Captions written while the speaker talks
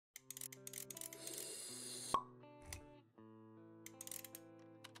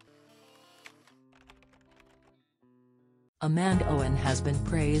Amanda Owen has been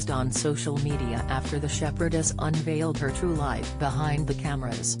praised on social media after the shepherdess unveiled her true life behind the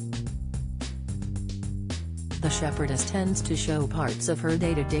cameras. The shepherdess tends to show parts of her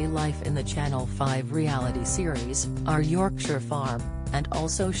day-to-day life in the Channel 5 reality series, Our Yorkshire Farm, and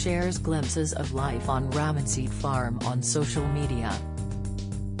also shares glimpses of life on Ravenseat farm on social media.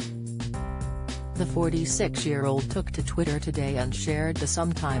 The 46-year-old took to Twitter today and shared the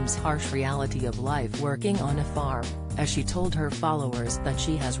sometimes harsh reality of life working on a farm, as she told her followers that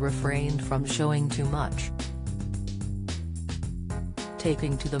she has refrained from showing too much.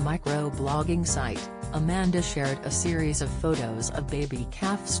 Taking to the micro-blogging site, Amanda shared a series of photos of baby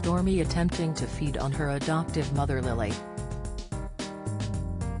calf Stormy attempting to feed on her adoptive mother Lily.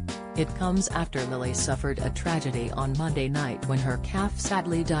 It comes after Lily suffered a tragedy on Monday night when her calf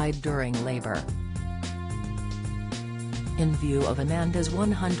sadly died during labor. In view of Amanda's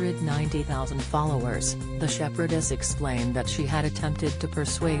 190,000 followers, the shepherdess explained that she had attempted to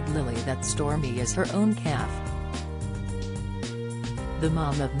persuade Lily that Stormy is her own calf. The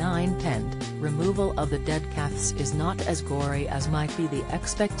mom of 9 penned, "Removal of the dead calves is not as gory as might be the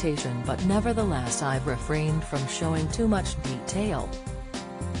expectation, but nevertheless I've refrained from showing too much detail.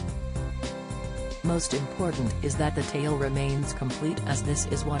 Most important is that the tale remains complete, as this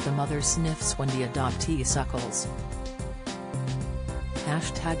is what the mother sniffs when the adoptee suckles."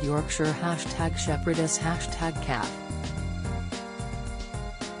 #Yorkshire #shepherdess #calf.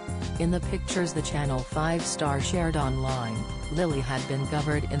 In the pictures the Channel 5 star shared online, Lily had been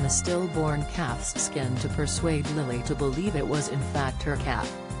covered in the stillborn calf's skin to persuade Lily to believe it was in fact her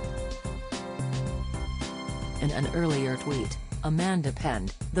calf. In an earlier tweet, Amanda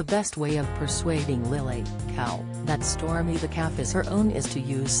penned, "The best way of persuading Lily, cow, that Stormy the calf is her own is to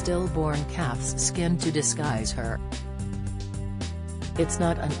use stillborn calf's skin to disguise her. It's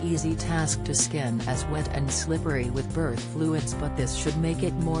not an easy task to skin as wet and slippery with birth fluids, but this should make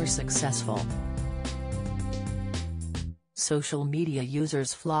it more successful." Social media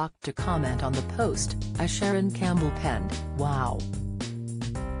users flocked to comment on the post, as Sharon Campbell penned, "Wow.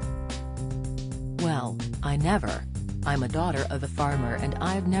 Well, I'm a daughter of a farmer and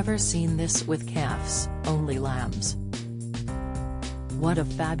I've never seen this with calves, only lambs. What a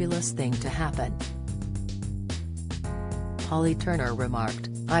fabulous thing to happen." Holly Turner remarked,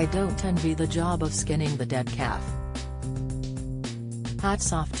 "I don't envy the job of skinning the dead calf.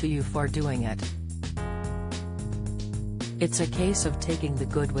 Hats off to you for doing it. It's a case of taking the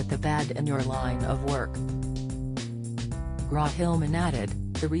good with the bad in your line of work." Hillman added,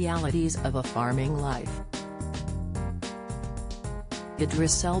 "The realities of a farming life."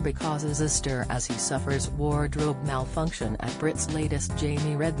 Idris Elba causes a stir as he suffers wardrobe malfunction at Brit's latest.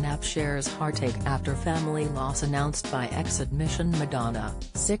 Jamie Redknapp shares heartache after family loss announced by ex-admission Madonna,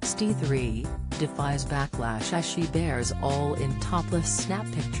 63, defies backlash as she bears all in topless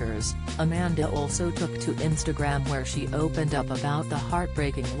snap pictures. Amanda also took to Instagram where she opened up about the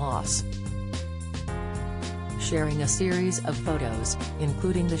heartbreaking loss. Sharing a series of photos,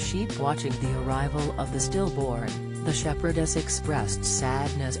 including the sheep watching the arrival of the stillborn, the shepherdess expressed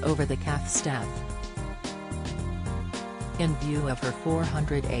sadness over the calf's death. In view of her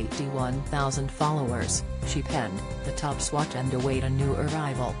 481,000 followers, she penned, "The tops watch and await a new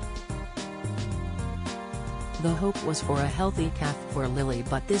arrival. The hope was for a healthy calf for Lily,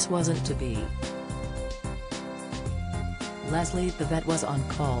 but this wasn't to be. Leslie the vet was on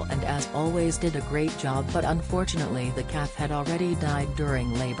call and as always did a great job, but unfortunately the calf had already died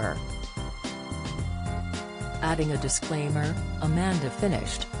during labor." Adding a disclaimer, Amanda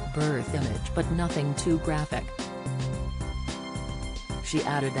finished, "Birth image but nothing too graphic." She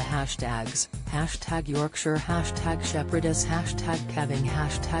added the hashtags, #Yorkshire #shepherdess #calving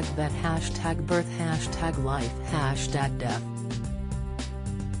 #vet #birth #life #death.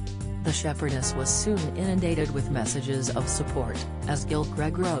 The shepherdess was soon inundated with messages of support, as Gil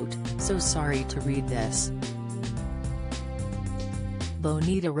Craig wrote, "So sorry to read this."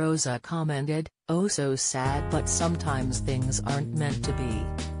 Bonita Rosa commented, "Oh so sad, but sometimes things aren't meant to be."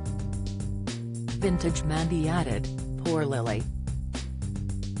 Vintage Mandy added, "Poor Lily.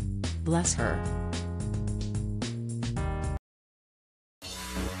 Bless her."